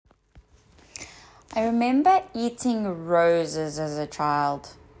I remember eating roses as a child.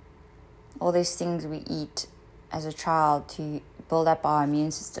 All these things we eat as a child to build up our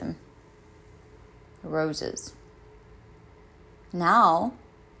immune system. Roses. Now,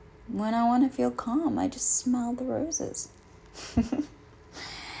 when I want to feel calm, I just smell the roses.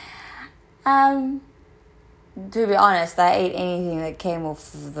 To be honest, I ate anything that came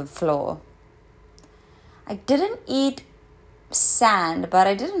off the floor. I didn't eat sand, but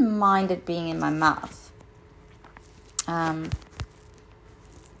I didn't mind it being in my mouth.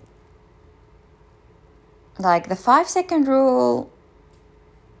 Like the 5-second rule,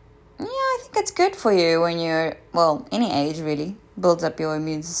 yeah, I think it's good for you when you're, well, any age really, builds up your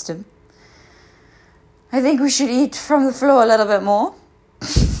immune system. I think we should eat from the floor a little bit more.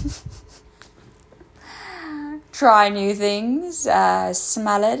 Try new things,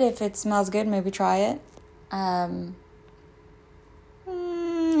 smell it. If it smells good, maybe try it.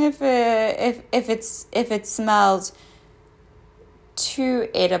 If it smells too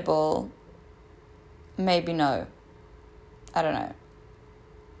edible, maybe no. I don't know.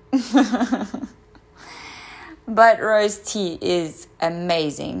 But rose tea is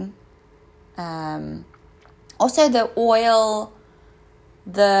amazing. Also the oil,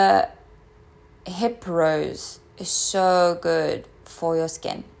 the hip rose is so good for your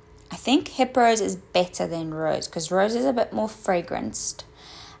skin. I think hip rose is better than rose because rose is a bit more fragranced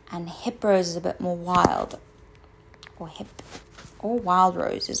and hip rose is a bit more wild. Or wild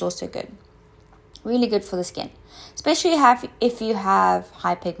rose is also good. Really good for the skin. Especially if you have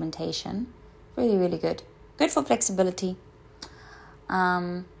high pigmentation. Really, really good. Good for flexibility.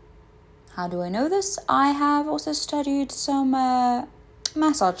 How do I know this? I have also studied some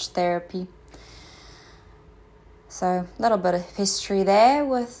massage therapy. So, a little bit of history there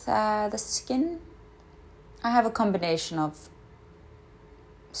with the skin. I have a combination of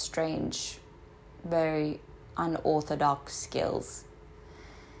strange, very unorthodox skills.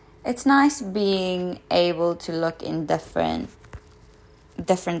 It's nice being able to look in different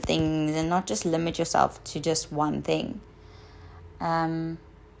things and not just limit yourself to just one thing.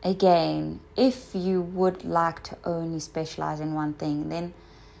 Again, if you would like to only specialize in one thing, then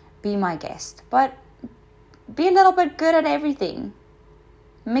be my guest. But be a little bit good at everything.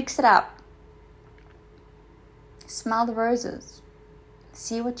 Mix it up. Smell the roses.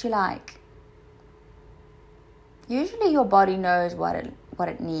 See what you like. Usually your body knows what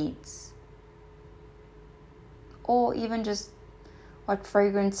it needs. Or even just what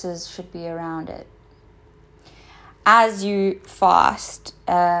fragrances should be around it. As you fast,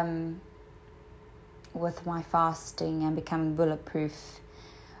 with my fasting and becoming bulletproof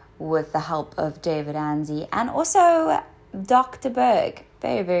with the help of David Anzi and also Dr. Berg.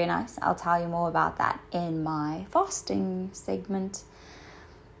 Very, very nice. I'll tell you more about that in my fasting segment.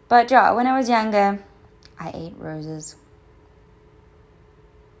 But yeah, when I was younger, I ate roses.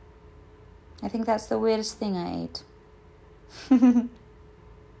 I think that's the weirdest thing I ate.